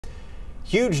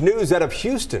Huge news out of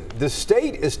Houston. The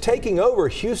state is taking over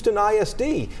Houston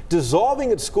ISD,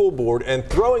 dissolving its school board and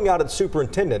throwing out its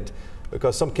superintendent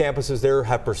because some campuses there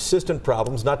have persistent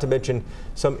problems, not to mention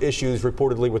some issues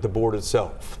reportedly with the board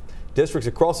itself. Districts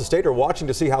across the state are watching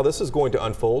to see how this is going to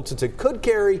unfold, since it could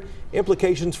carry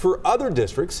implications for other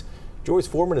districts. Joyce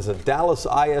Foreman is a Dallas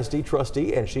ISD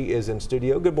trustee, and she is in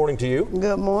studio. Good morning to you.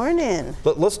 Good morning.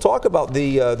 But let's talk about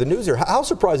the news here. How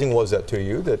surprising was that to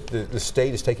you, that the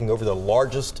state is taking over the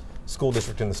largest school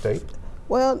district in the state?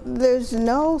 Well, there's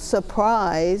no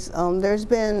surprise. There's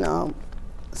been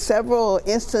several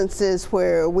instances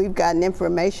where we've gotten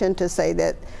information to say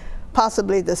that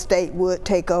possibly the state would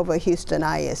take over Houston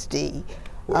ISD,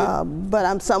 but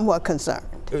I'm somewhat concerned.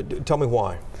 Tell me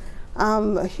why.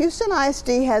 Houston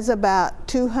ISD has about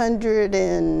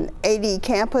 280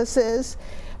 campuses,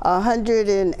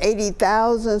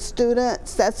 180,000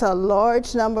 students. That's a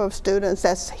large number of students.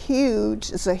 That's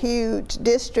huge. It's a huge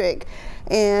district.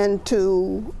 And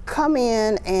to come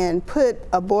in and put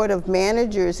a board of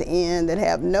managers in that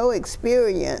have no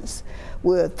experience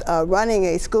with running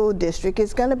a school district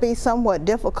is going to be somewhat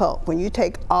difficult. When you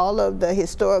take all of the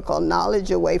historical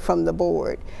knowledge away from the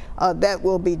board, that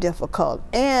will be difficult.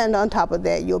 And on top of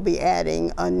that, you'll be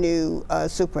adding a new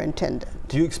superintendent.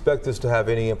 Do you expect this to have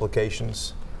any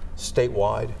implications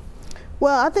statewide?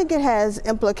 Well, I think it has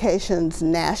implications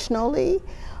nationally.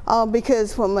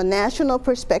 Because from a national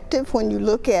perspective, when you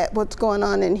look at what's going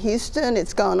on in Houston,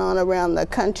 it's going on around the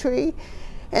country.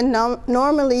 And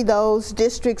normally those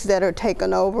districts that are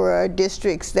taken over are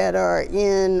districts that are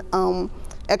in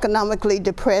economically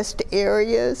depressed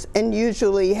areas and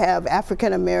usually have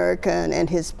African American and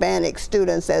Hispanic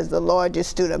students as the largest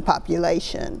student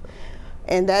population.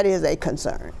 And that is a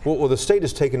concern. Well, the state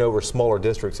has taken over smaller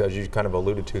districts, as you kind of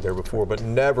alluded to there before, but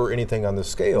never anything on this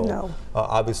scale, no.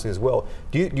 Obviously, as well.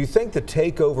 Do you think the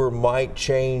takeover might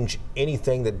change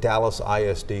anything that Dallas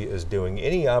ISD is doing,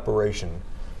 any operation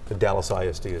that Dallas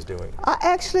ISD is doing? I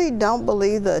actually don't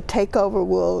believe the takeover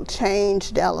will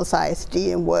change Dallas ISD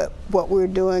and what we're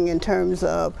doing in terms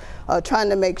of trying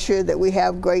to make sure that we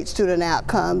have great student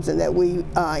outcomes and that we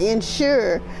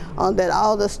ensure that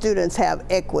all the students have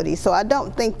equity. So I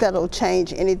don't think that'll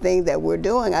change anything that we're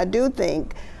doing. I do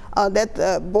think that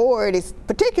the board, is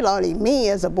particularly me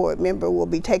as a board member, will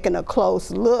be taking a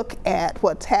close look at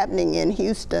what's happening in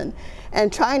Houston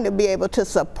and trying to be able to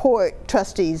support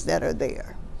trustees that are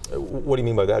there. What do you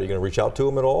mean by that? Are you going to reach out to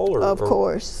them at all? Of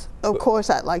course. Of course,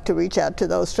 I'd like to reach out to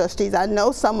those trustees. I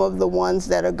know some of the ones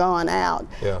that are gone out.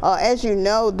 Yeah. As you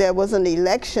know, there was an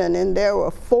election and there were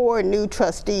 4 new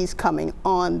trustees coming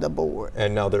on the board.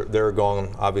 And now they're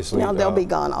gone, obviously. Now they'll be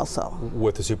gone also.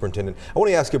 With the superintendent. I want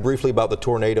to ask you briefly about the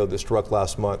tornado that struck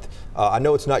last month. I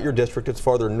know it's not your district, it's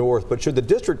farther north, but should the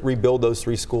district rebuild those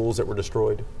 3 schools that were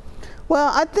destroyed?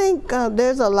 Well, I think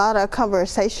there's a lot of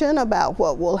conversation about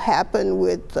what will happen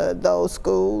with those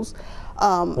schools.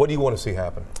 What do you want to see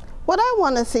happen? What I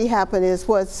want to see happen is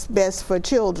what's best for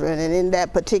children and in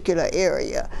that particular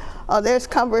area. There's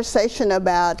conversation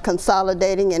about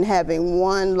consolidating and having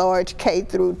one large K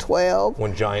through 12.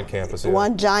 One giant campus. Yeah.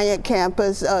 One giant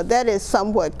campus. That is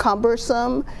somewhat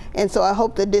cumbersome, and so I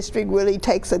hope the district really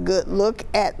takes a good look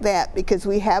at that because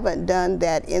we haven't done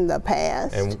that in the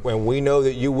past. And we know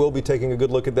that you will be taking a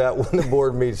good look at that when the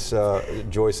board meets,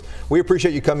 Joyce. We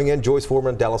appreciate you coming in. Joyce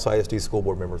Foreman, Dallas ISD School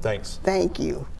Board member. Thanks. Thank you.